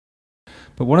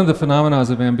But one of the phenomena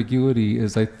of ambiguity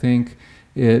is, I think,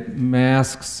 it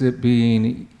masks it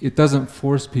being, it doesn't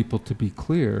force people to be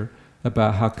clear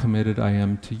about how committed I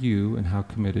am to you and how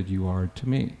committed you are to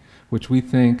me, which we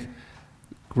think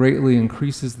greatly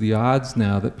increases the odds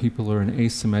now that people are in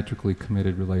asymmetrically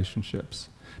committed relationships,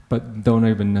 but don't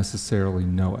even necessarily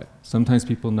know it. Sometimes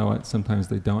people know it, sometimes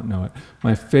they don't know it.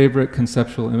 My favorite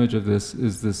conceptual image of this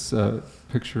is this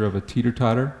picture of a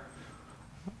teeter-totter,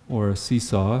 or a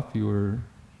seesaw, if you were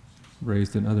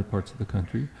raised in other parts of the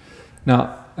country.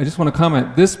 Now, I just want to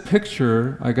comment, this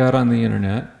picture I got on the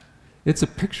internet, it's a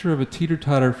picture of a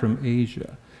teeter-totter from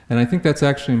Asia. And I think that's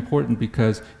actually important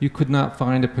because you could not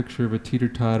find a picture of a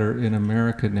teeter-totter in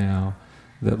America now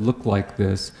that looked like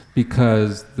this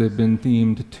because they've been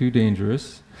deemed too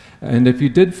dangerous. And if you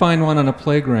did find one on a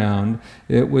playground,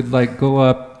 it would like go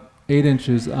up 8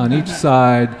 inches on each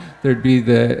side. There'd be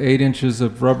the 8 inches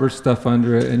of rubber stuff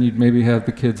under it, and you'd maybe have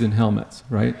the kids in helmets,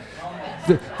 right?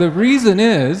 The reason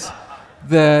is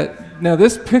that, now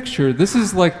this picture, this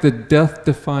is like the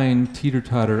death-defying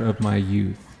teeter-totter of my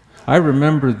youth. I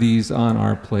remember these on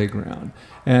our playground.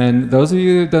 And those of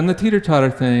you who've done the teeter-totter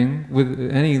thing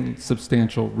with any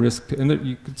substantial risk, and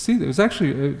you could see that it was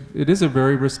actually, it is a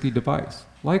very risky device,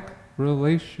 like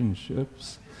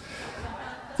relationships.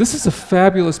 This is a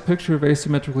fabulous picture of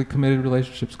asymmetrically committed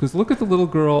relationships, because look at the little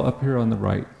girl up here on the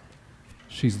right.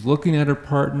 She's looking at her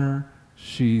partner,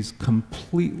 she's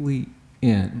completely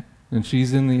in, and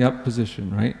she's in the up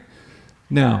position, right?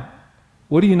 Now,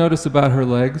 what do you notice about her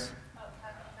legs?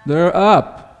 They're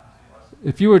up.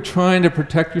 If you were trying to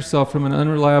protect yourself from an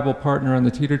unreliable partner on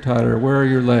the teeter-totter, where are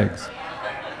your legs?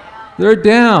 They're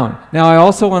down. Now, I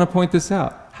also want to point this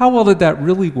out. How well did that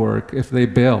really work if they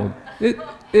bailed?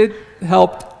 It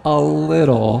helped a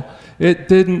little. It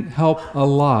didn't help a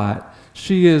lot.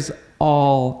 She is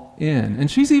all in. And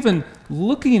she's even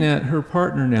looking at her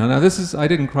partner now. Now, this is, I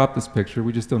didn't crop this picture.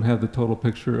 We just don't have the total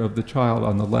picture of the child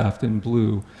on the left in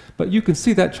blue. But you can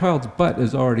see that child's butt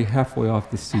is already halfway off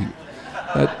the seat.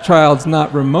 That child's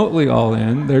not remotely all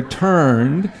in. They're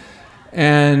turned.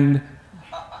 And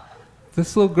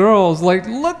this little girl's like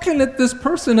looking at this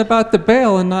person about to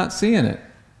bail and not seeing it.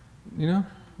 You know?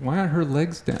 Why aren't her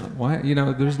legs down? Why, you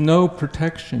know, there's no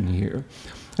protection here.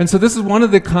 And so this is one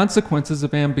of the consequences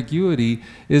of ambiguity,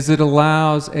 is it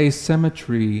allows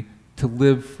asymmetry to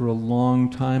live for a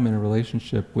long time in a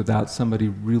relationship without somebody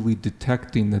really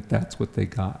detecting that that's what they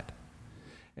got.